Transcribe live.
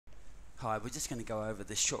Hi, we're just going to go over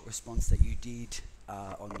the short response that you did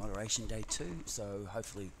on moderation day 2, so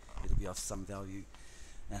hopefully it'll be of some value,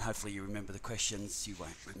 and hopefully you remember the questions. You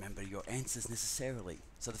won't remember your answers necessarily.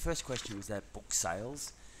 So the first question was that book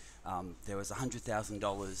sales. There was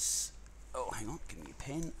 $100,000, oh hang on, give me a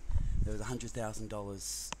pen. There was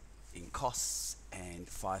 $100,000 in costs and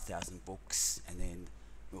 5,000 books, and then,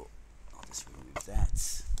 well, I'll just remove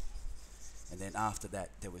that. And then after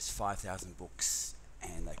that there was 5,000 books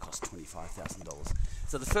and they cost $25,000.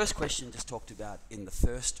 So the first question just talked about in the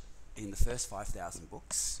first 5,000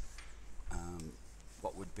 books,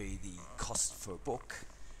 what would be the cost for a book.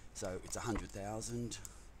 So it's 100,000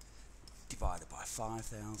 divided by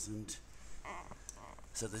 5,000.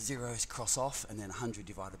 So the zeros cross off, and then 100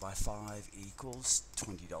 divided by 5 equals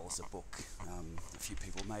 $20 a book. A few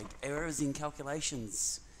people made errors in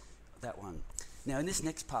calculations, that one. Now in this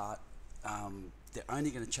next part, they're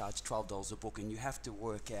only going to charge $12 a book, and you have to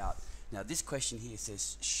work out. Now this question here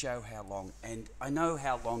says show how long, and I know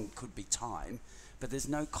how long could be time, but there's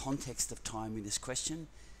no context of time in this question.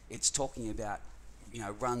 It's talking about, you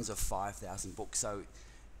know, runs of 5,000 books, so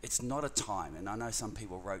it's not a time. And I know some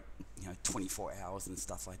people wrote, you know, 24 hours and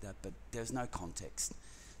stuff like that, but there's no context.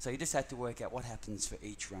 So you just have to work out what happens for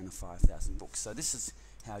each run of 5,000 books. So this is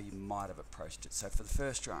how you might have approached it. So for the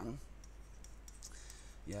first run,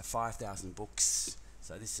 you have 5,000 books.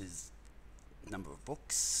 So this is number of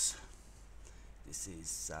books. This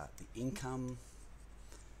is the income,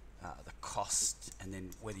 the cost, and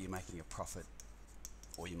then whether you're making a profit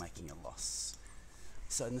or you're making a loss.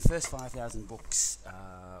 So in the first 5,000 books,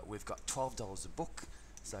 we've got $12 a book.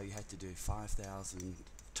 So you had to do 5,000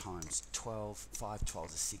 times 12. 5 12s are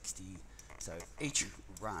 60. So each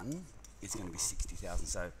run is going to be 60,000.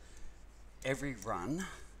 So every run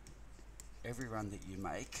that you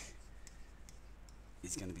make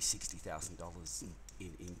is going to be $60,000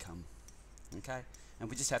 in income. Okay, and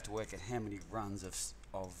we just have to work out how many runs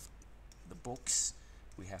of the books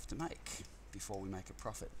we have to make before we make a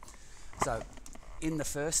profit. So in the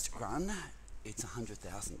first run, it's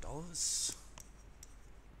 $100,000.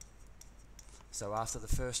 So after the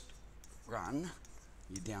first run,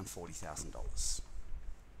 you're down $40,000.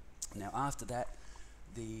 Now after that,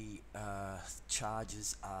 the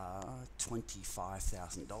charges are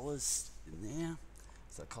 $25,000 in there,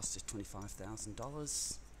 so it costs us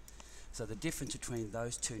 $25,000. So the difference between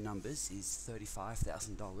those two numbers is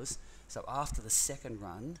 $35,000. So after the second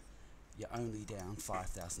run, you're only down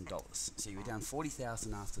 $5,000. So you're down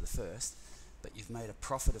 $40,000 after the first, but you've made a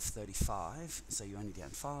profit of $35,000, so you're only down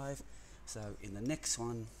 $5,000. So in the next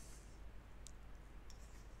one,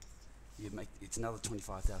 it's another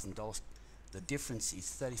 $25,000. The difference is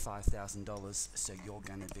 $35,000, so you're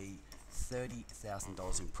going to be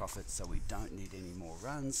 $30,000 in profit, so we don't need any more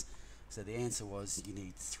runs. So the answer was you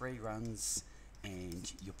need 3 runs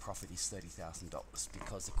and your profit is $30,000,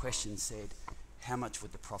 because the question said how much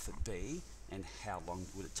would the profit be and how long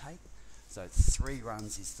would it take. So 3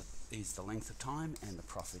 runs is the length of time, and the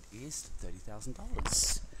profit is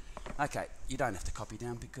 $30,000. Okay, you don't have to copy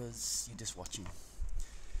down because you're just watching.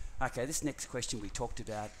 Okay, this next question we talked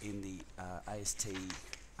about in the AST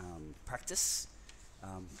practice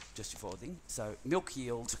just before the thing. So milk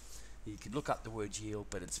yield, you could look up the word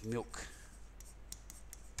yield, but it's milk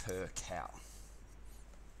per cow.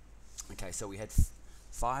 Okay, so we had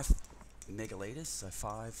 5 megalitres, so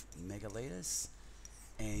 5 megalitres,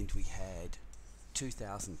 and we had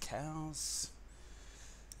 2,000 cows.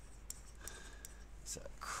 So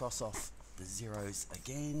cross off the zeros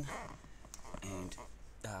again, and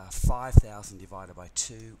 5,000 divided by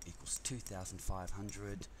 2 equals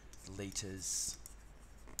 2,500 litres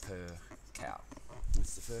per cow.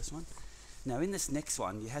 That's the first one. Now in this next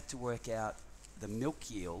one, you had to work out the milk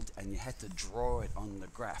yield, and you had to draw it on the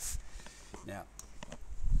graph. Now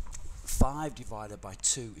 5 divided by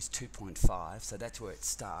 2 is 2.5, so that's where it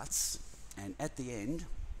starts, and at the end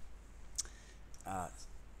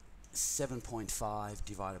 7.5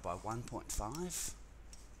 divided by 1.5,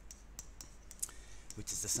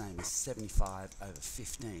 which is the same as 75 over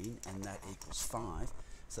 15, and that equals 5.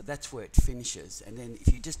 So that's where it finishes. And then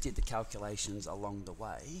if you just did the calculations along the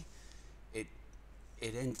way, it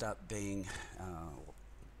ended up being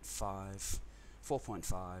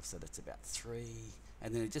 4.5, so that's about 3.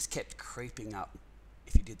 And then it just kept creeping up.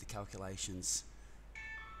 If you did the calculations,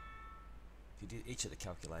 if you did each of the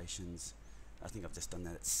calculations, I think I've just done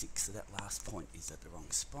that at 6, so that last point is at the wrong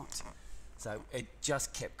spot. So it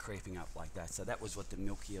just kept creeping up like that. So that was what the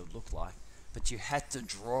milk yield looked like. But you had to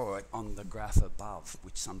draw it on the graph above,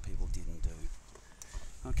 which some people didn't do.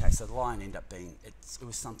 Okay, so the line ended up being, it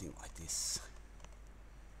was something like this.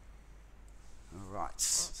 Alright,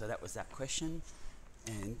 so that was that question.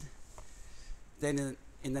 And then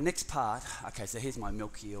in the next part, okay, so here's my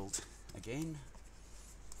milk yield again.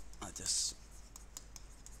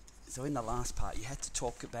 So in the last part, you had to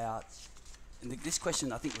talk about, and this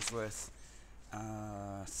question I think was worth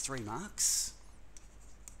 3 marks.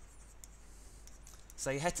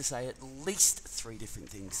 So you had to say at least 3 different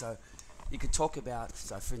things. So you could talk about,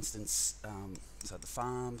 so for instance, so the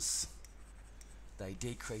farms, they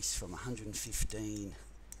decreased from 115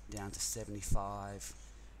 down to 75,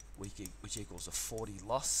 which equals a 40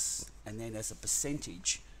 loss. And then as a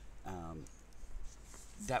percentage,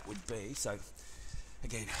 that would be, so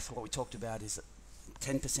again, what we talked about is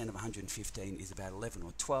 10% of 115 is about 11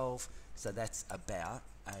 or 12, so that's about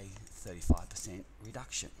a 35%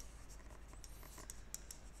 reduction.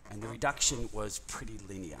 And the reduction was pretty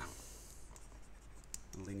linear,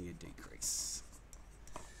 a linear decrease.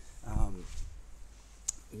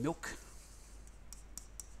 Milk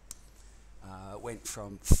went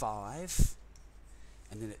from 5,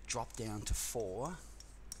 and then it dropped down to 4,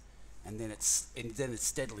 and then it's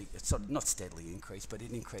steadily, it's sort of not steadily increased, but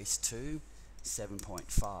it increased to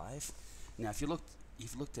 7.5. Now, if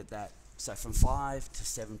you've looked at that, so from 5 to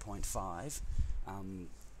 7.5,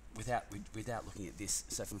 without looking at this,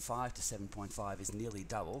 so from 5 to 7.5 is nearly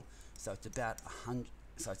double. So it's about 100.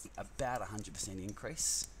 So it's about 100%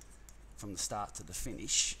 increase from the start to the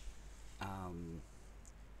finish. 5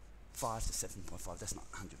 to 7.5. That's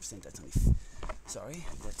not 100%. That's only. Sorry.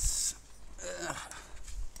 That's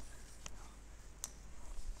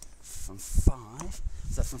from 5.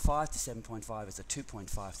 So from 5 to 7.5 is a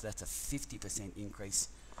 2.5. So that's a 50% increase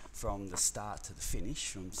from the start to the finish,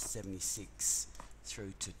 from 76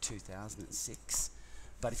 through to 2006.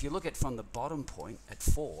 But if you look at from the bottom point at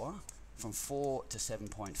 4, from 4 to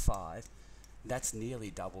 7.5, that's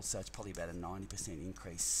nearly double, so it's probably about a 90%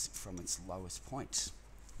 increase from its lowest point.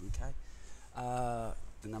 Okay,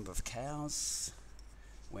 the number of cows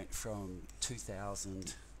went from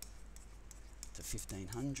 2,000 to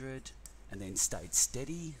 1,500, and then stayed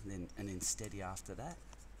steady, and then steady after that.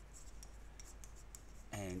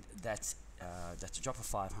 And that's a drop of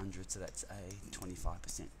 500, so that's a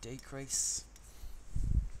 25% decrease.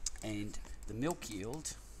 And the milk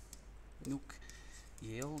yield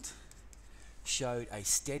showed a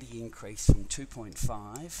steady increase from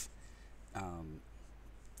 2.5.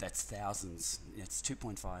 That's thousands. It's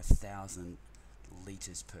 2.5 thousand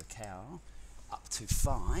litres per cow, up to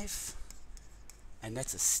 5, and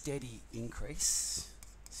that's a steady increase.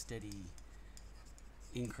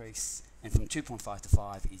 And from 2.5 to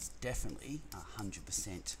 5 is definitely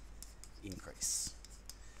 100% increase.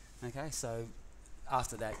 Okay, so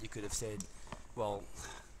after that you could have said, well,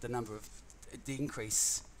 the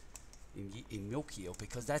increase in milk yield,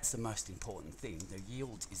 because that's the most important thing. The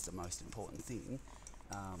yield is the most important thing.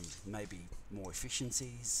 Maybe more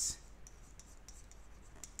efficiencies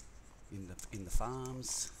in the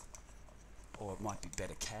farms, or it might be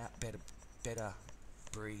better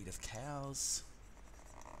breed of cows.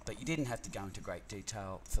 But you didn't have to go into great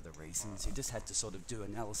detail for the reasons. You just had to sort of do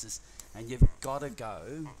analysis, and you've got to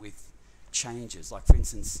go with changes. Like, for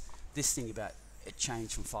instance, this thing about it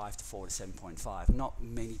changed from 5 to 4 to 7.5. Not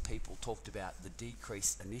many people talked about the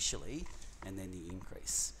decrease initially and then the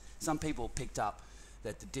increase. Some people picked up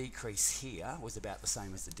that the decrease here was about the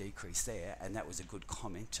same as the decrease there, and that was a good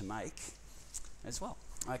comment to make as well.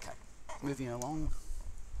 Okay, moving along.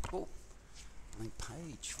 Oh, blank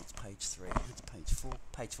page. What's page 3? That's page 4.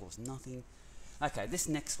 Page 4 is nothing. Okay, this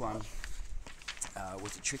next one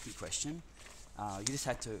was a tricky question.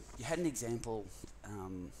 You had an example.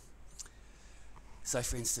 So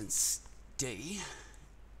for instance, D.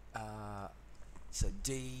 So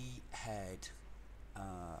D had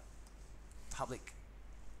public.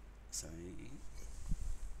 Sorry.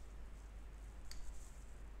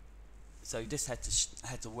 So you just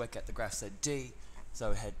had to work out the graph. So D.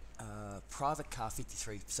 So it had private car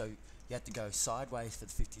 53. So you had to go sideways for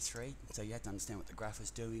the 53. So you had to understand what the graph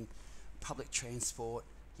was doing. Public transport,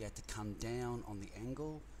 you had to come down on the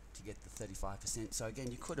angle to get the 35%. So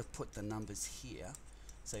again, you could have put the numbers here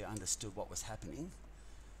so you understood what was happening.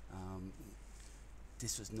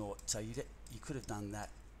 This was naught. So you could have done that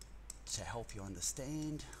to help you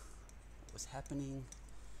understand what was happening.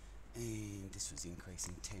 And this was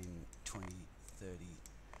increasing 10, 20, 30,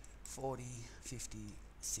 40, 50,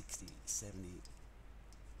 60, 70,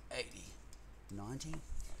 80, 90.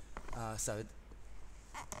 So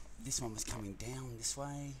this one was coming down this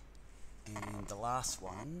way, and the last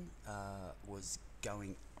one was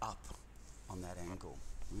going up on that angle.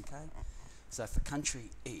 Okay, so for country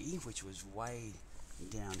E, which was way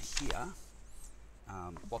down here,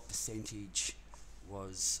 what percentage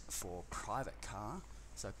was for private car.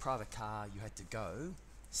 So private car, you had to go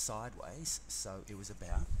sideways, so it was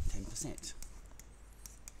about 10%.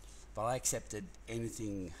 But I accepted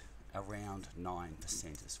anything around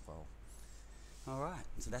 9% as well. Alright,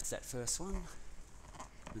 so that's that first one.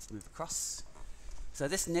 Let's move across. So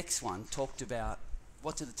this next one talked about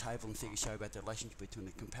what do the table and figures show about the relationship between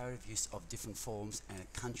the comparative use of different forms and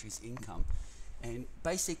a country's income. And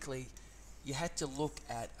basically, you had to look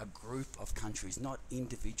at a group of countries, not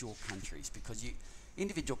individual countries, because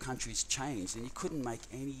individual countries changed and you couldn't make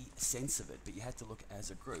any sense of it, but you had to look as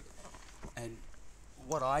a group. And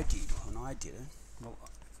what I did when I did it, well,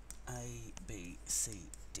 A, B, C,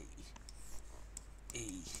 D,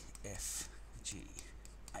 E, F, G,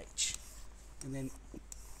 H, and then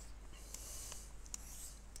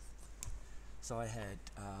so I had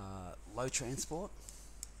low transport,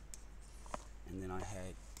 and then I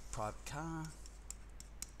had private car,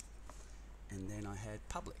 and then I had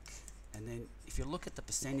public. And then if you look at the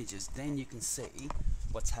percentages, then you can see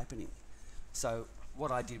what's happening. So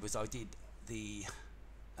what I did was I did the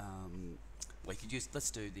we could use,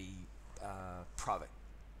 let's do the private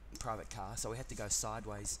car. So we had to go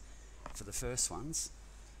sideways for the first ones.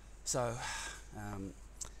 So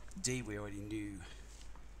D we already knew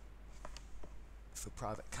for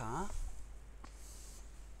private car.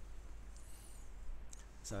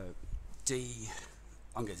 So D,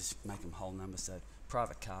 I'm going to just make them whole numbers. So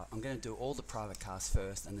private car, I'm going to do all the private cars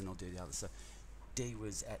first and then I'll do the others. So D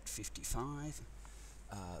was at 55,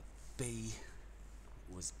 B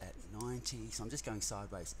was at 90, so I'm just going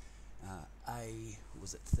sideways. A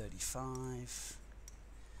was at 35,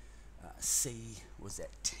 C was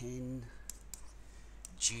at 10,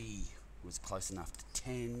 G was close enough to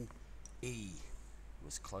 10, E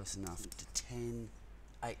was close enough to 10,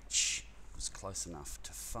 H was close enough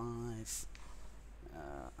to 5,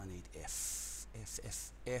 I need F,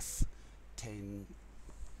 10,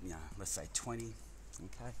 let's say 20,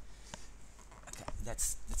 okay. Okay,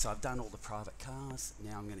 that's so I've done all the private cars.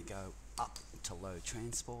 Now I'm going to go up to low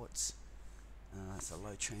transports. So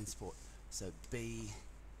low transport. So B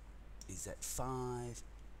is at 5.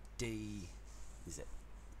 D was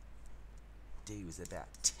about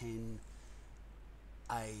 10.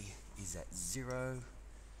 A is at 0.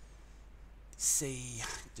 C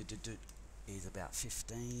is about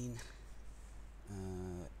 15.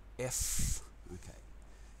 F, okay,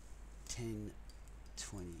 10,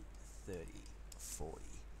 20, 30, 40,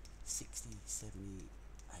 60, 70,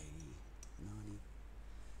 80, 90.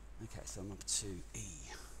 Okay, so I'm up to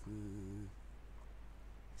E.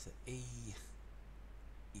 So E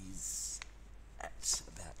is at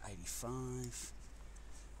about 85.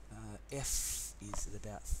 F is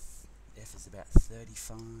about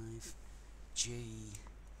 35. G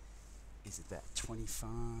is about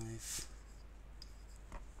 25.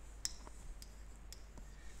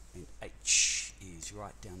 And H is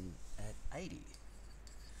right down at 80.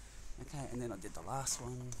 Okay, and then I did the last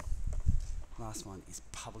one. Last one is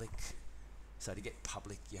public. So to get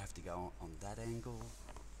public, you have to go on that angle.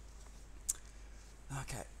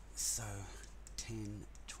 Okay, so 10,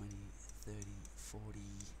 20, 30, 40,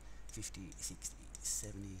 50, 60,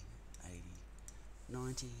 70, 80,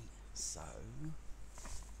 90. So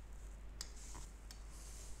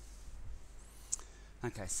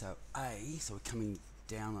okay, so A, so we're coming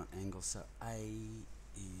down on angle, so A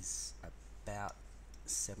is about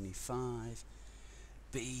 75,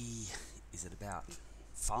 B is at about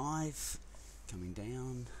 5, coming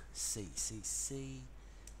down, C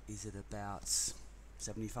is at about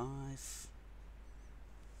 75,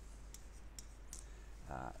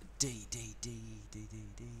 D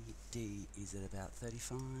is at about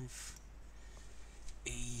 35,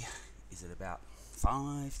 E is at about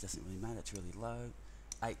 5, doesn't really matter, it's really low.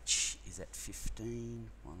 H is at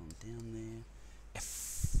 15 while I'm down there.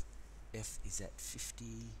 F is at 50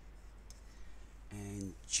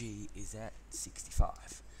 and G is at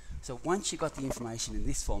 65. So once you've got the information in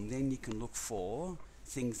this form, then you can look for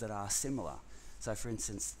things that are similar. So for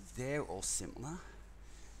instance, they're all similar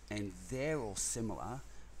and they're all similar,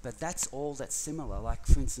 but that's all that's similar. Like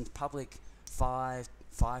for instance, public 5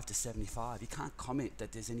 to 75, you can't comment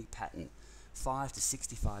that there's any pattern. 5 to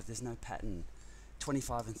 65, there's no pattern.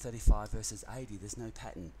 25 and 35 versus 80, there's no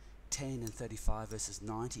pattern. 10 and 35 versus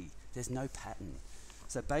 90, there's no pattern.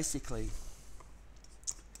 So basically,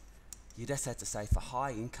 you just have to say for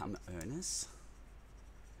high income earners,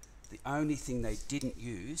 the only thing they didn't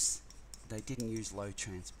use low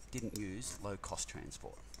cost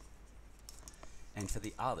transport. And for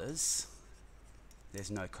the others,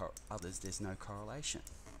 there's no correlation.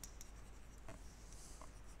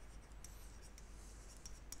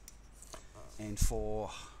 And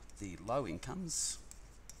for the low incomes,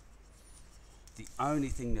 the only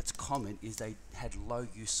thing that's common is they had low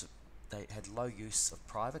use of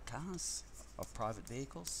private cars, of private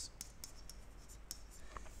vehicles.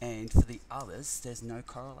 And for the others, there's no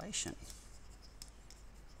correlation.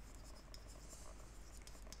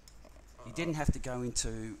 You didn't have to go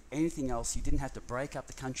into anything else. You didn't have to break up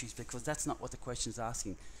the countries, because that's not what the question is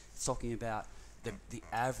asking. It's talking about the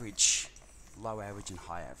average, low average and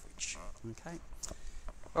high average. Okay.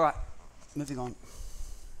 All right, moving on.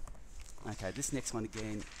 Okay, this next one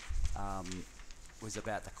again was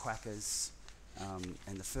about the quackers,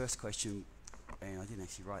 and the first question, and I didn't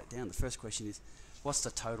actually write it down. The first question is, what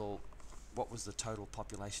was the total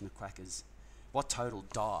population of quackers? What total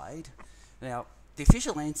died? Now, the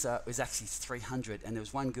official answer was actually 300, and there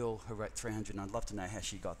was one girl who wrote 300, and I'd love to know how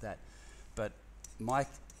she got that. But what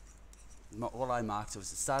I marked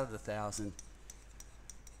was it started at 1,000,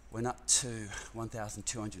 went up to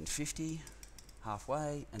 1,250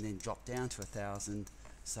 halfway, and then dropped down to 1,000.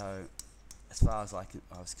 So, as far as I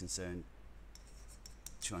was concerned,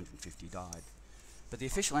 250 died. But the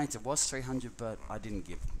official answer was 300, but I didn't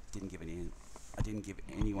give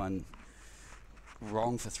anyone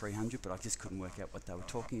wrong for 300, but I just couldn't work out what they were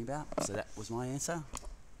talking about. So that was my answer.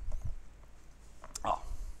 Oh,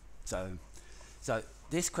 so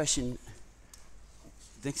this question.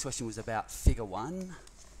 The next question was about figure 1,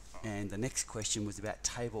 and the next question was about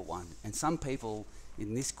table 1. And some people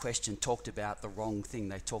in this question talked about the wrong thing.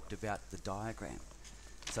 They talked about the diagram.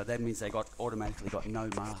 So that means they automatically got no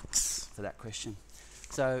marks for that question.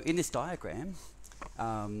 So in this diagram,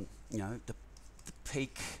 you know, the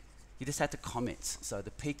peak, you just had to comment. So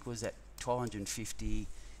the peak was at 1,250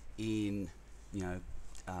 in, you know,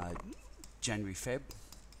 January, Feb.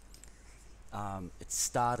 It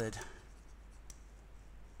started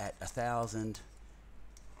at 1,000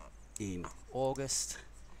 in August,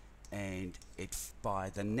 and by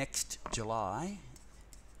the next July,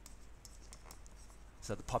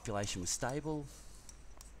 so the population was stable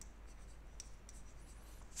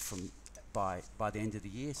by the end of the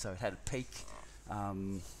year. So it had a peak.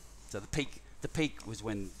 So the peak was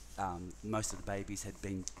when most of the babies had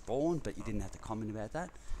been born, but you didn't have to comment about that.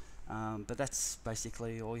 But that's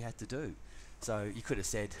basically all you had to do. So you could have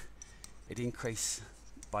said it increased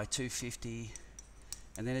by 250,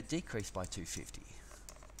 and then it decreased by 250.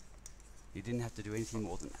 You didn't have to do anything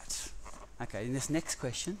more than that. Okay, in this next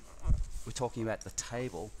question, we're talking about the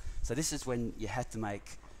table. So this is when you had to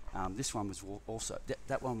make, this one was also,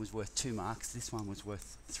 that one was worth 2 marks, this one was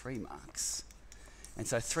worth 3 marks. And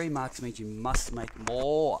so 3 marks means you must make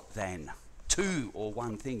more than 2 or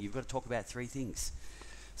 1 thing. You've got to talk about 3 things.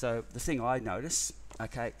 So the thing I notice,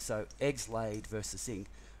 okay, so eggs laid versus thing.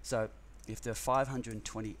 So if there are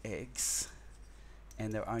 520 eggs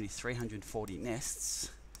and there are only 340 nests,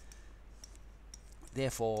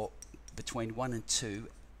 therefore between 1 and 2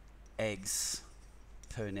 eggs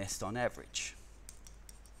per nest on average.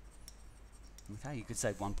 Okay, you could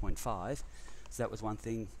say 1.5. So that was one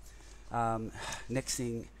thing. Next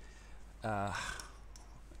thing,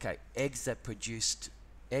 okay, eggs that produce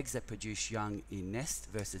young in nest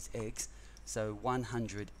versus eggs. So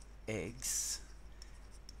 100 eggs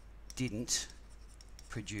didn't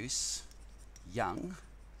produce young.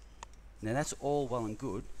 Now that's all well and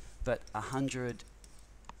good, but 100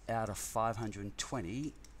 out of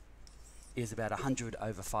 520 is about 100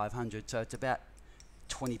 over 500, so it's about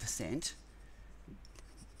 20%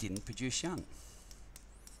 didn't produce young.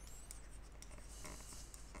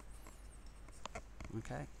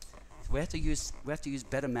 Okay, so we have to use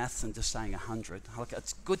better maths than just saying 100. Okay,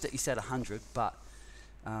 it's good that you said 100, but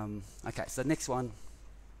okay. So the next one,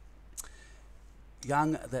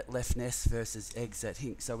 young that left nest versus eggs that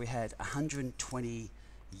hink. So we had 120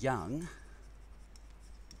 young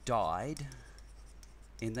died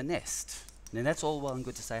in the nest. Now that's all well and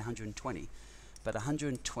good to say 120, but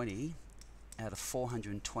 120 out of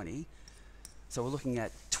 420. So we're looking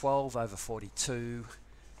at 12 over 42.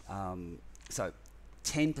 So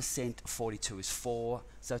 10% of 42 is 4,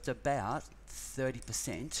 so it's about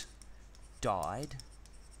 30% died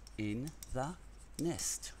in the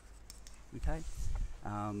nest. Okay,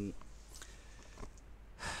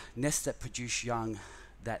 nests that produce young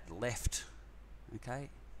that left. Okay,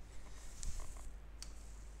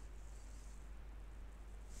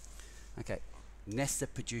 okay, nests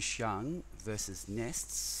that produce young versus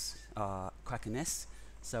nests, quacker nests.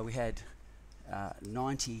 So we had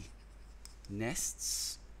 90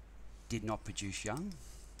 nests did not produce young.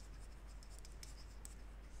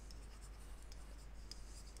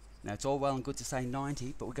 Now it's all well and good to say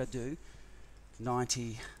 90, but we've got to do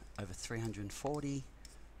 90 over 340.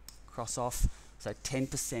 cross off. So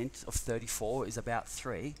 10% of 34 is about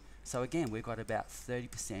 3. So again, we've got about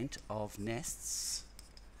 30% of nests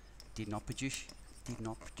did not produce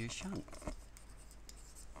young.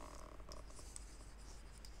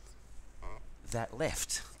 That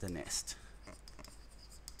left the nest.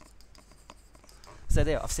 So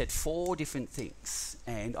there, I've said 4 different things,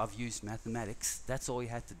 and I've used mathematics. That's all you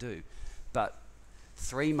had to do. But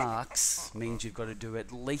 3 marks means you've got to do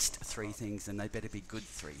at least 3 things, and they better be good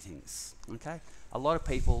 3 things. Okay? A lot of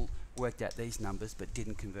people worked out these numbers but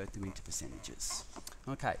didn't convert them into percentages.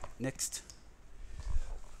 Okay, next.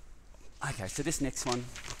 Okay, so this next one.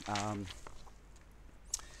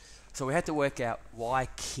 So we had to work out why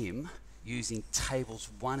Kim, using tables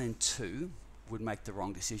 1 and 2, would make the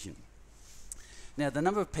wrong decision. Now, the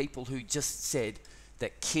number of people who just said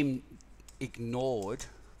that Kim ignored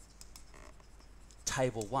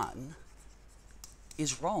table 1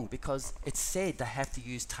 is wrong, because it said they have to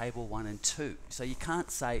use table 1 and 2. So you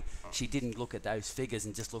can't say she didn't look at those figures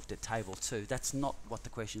and just looked at table 2. That's not what the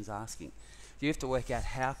question's asking. You have to work out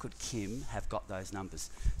how could Kim have got those numbers.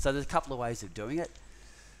 So there's a couple of ways of doing it.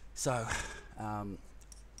 So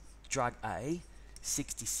drug A,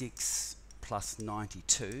 66 plus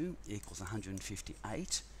 92 equals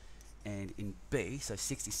 158, and in B, so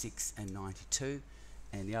 66 and 92,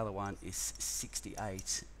 and the other one is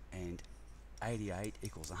 68 and 88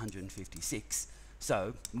 equals 156.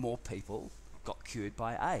 So more people got cured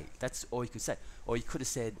by A. That's all you could say. Or you could have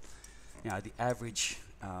said, you know, the average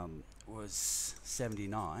was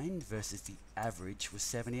 79 versus the average was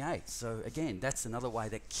 78. So again, that's another way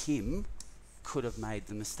that Kim could have made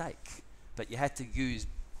the mistake. But you had to use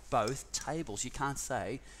both tables. You can't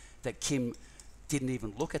say that Kim didn't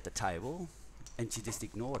even look at the table and she just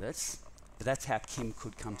ignored it. But that's how Kim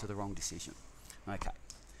could come to the wrong decision. Okay.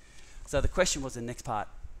 So the question was the next part.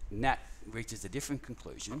 Nat reaches a different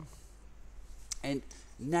conclusion. And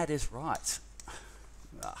Nat is right.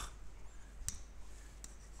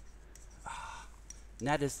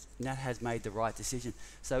 Nat has made the right decision.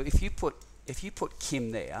 So if you put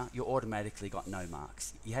Kim there, you automatically got no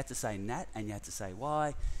marks. You had to say Nat and you had to say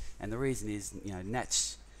why. And the reason is, you know,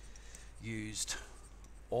 Nat's used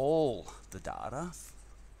all the data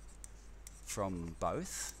from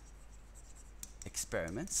both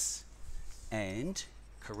experiments and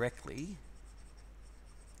correctly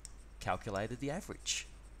calculated the average.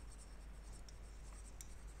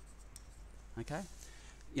 Okay?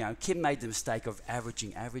 You know, Kim made the mistake of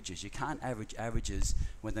averaging averages. You can't average averages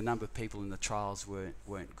when the number of people in the trials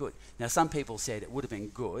weren't good. Now, some people said it would have been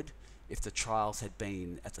good if the trials had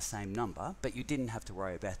been at the same number, but you didn't have to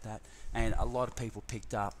worry about that. And a lot of people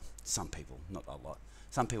picked up, some people, not a lot,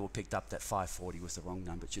 some people picked up that 540 was the wrong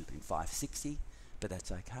number. It should have been 560, but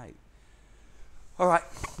that's okay. All right,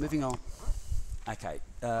 moving on. Okay,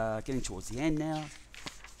 getting towards the end now.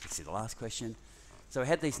 Let's see the last question. So we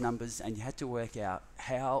had these numbers, and you had to work out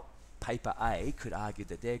how paper A could argue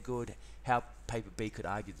that they're good, how paper B could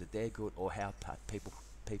argue that they're good, or how paper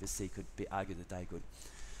C could argue that they're good.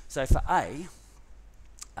 So for A,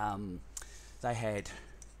 they had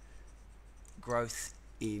growth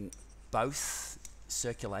in both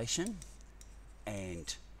circulation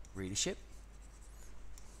and readership,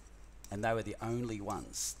 and they were the only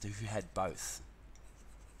ones who had both.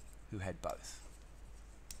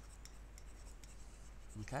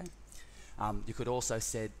 Okay. You could also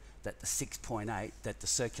said that the 6.8, that the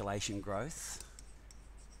circulation growth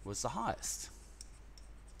was the highest.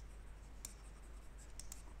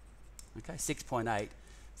 Okay, 6.8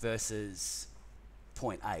 versus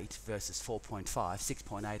 0.8 versus 4.5.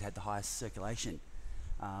 6.8 had the highest circulation,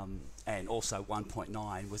 and also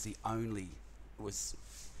 1.9 was the only,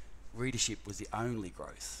 readership was the only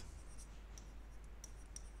growth.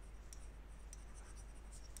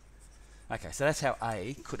 Okay, so that's how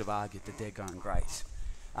A could have argued that they're going great.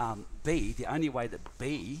 B, the only way that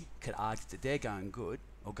B could argue that they're going good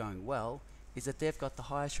or going well is that they've got the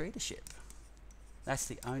highest readership. That's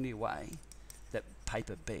the only way that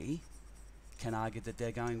paper B can argue that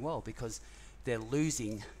they're going well, because they're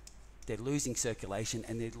losing circulation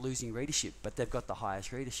and they're losing readership, but they've got the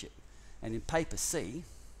highest readership. And in paper C,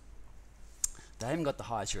 they haven't got the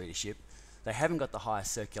highest readership, they haven't got the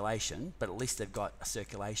highest circulation, but at least they've got a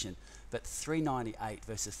circulation. But 398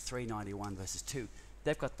 versus 391 versus 2,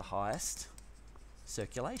 they've got the highest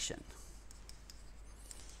circulation.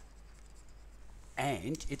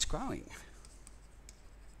 And it's growing.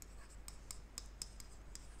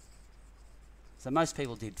 So most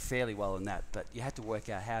people did fairly well in that, but you had to work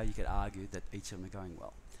out how you could argue that each of them are going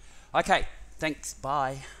well. Okay, thanks,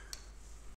 bye.